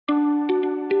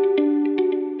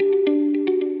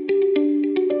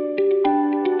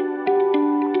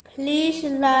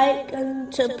like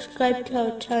and subscribe to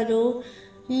our channel.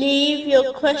 Leave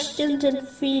your questions and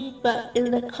feedback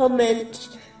in the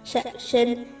comments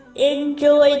section.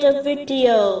 Enjoy the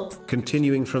video.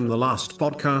 Continuing from the last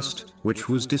podcast, which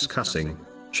was discussing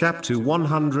chapter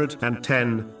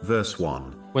 110, verse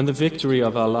 1. When the victory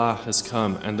of Allah has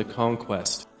come and the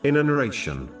conquest. In a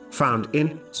narration found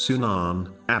in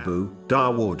Sunan Abu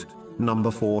Dawood, number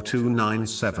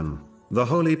 4297, the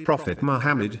Holy Prophet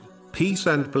Muhammad, peace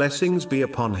and blessings be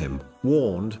upon him,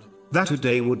 warned that a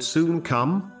day would soon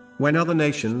come when other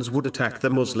nations would attack the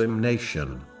Muslim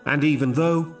nation, and even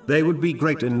though they would be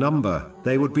great in number,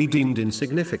 they would be deemed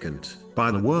insignificant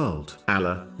by the world.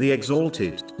 Allah, the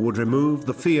Exalted, would remove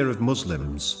the fear of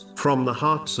Muslims from the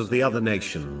hearts of the other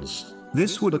nations.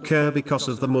 This would occur because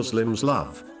of the Muslims'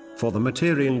 love for the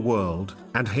material world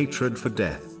and hatred for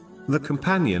death. The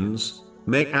companions,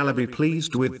 may Allah be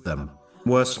pleased with them,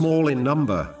 were small in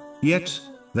number, yet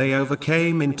they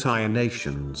overcame entire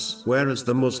nations, whereas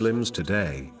the Muslims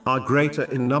today are greater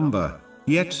in number,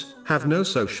 yet have no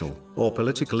social or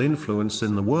political influence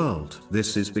in the world.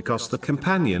 This is because the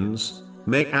companions,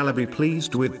 may Allah be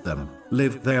pleased with them,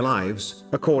 lived their lives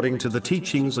according to the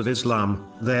teachings of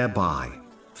Islam, thereby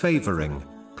favoring,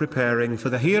 preparing for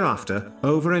the hereafter,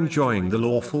 over enjoying the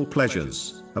lawful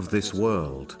pleasures of this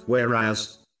world.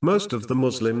 Whereas most of the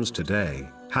Muslims today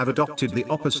have adopted the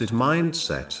opposite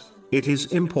mindset. It is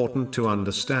important to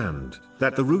understand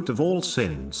that the root of all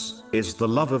sins is the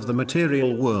love of the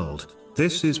material world.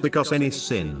 This is because any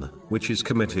sin which is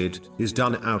committed is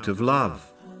done out of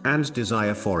love and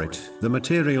desire for it. The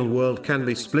material world can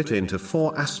be split into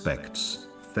four aspects: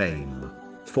 fame,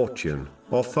 fortune,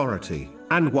 authority,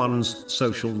 and one's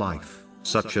social life,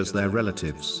 such as their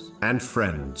relatives and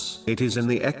friends. It is in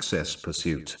the excess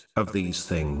pursuit of these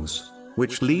things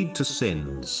which lead to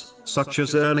sins, such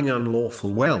as earning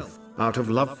unlawful wealth out of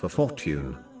love for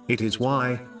fortune. It is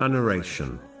why a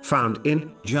narration found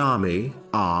in Jami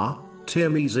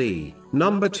Tirmizi,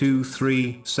 number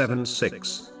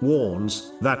 2376,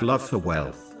 warns that love for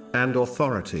wealth and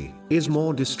authority is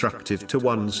more destructive to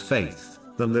one's faith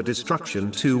than the destruction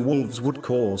two wolves would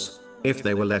cause if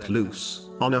they were let loose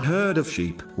on a herd of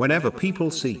sheep. Whenever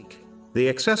people seek the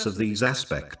excess of these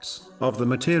aspects of the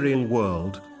material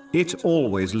world, it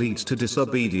always leads to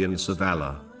disobedience of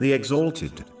Allah, the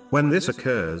Exalted. When this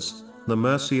occurs, the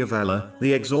mercy of Allah,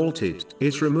 the Exalted,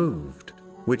 is removed,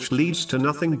 which leads to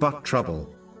nothing but trouble.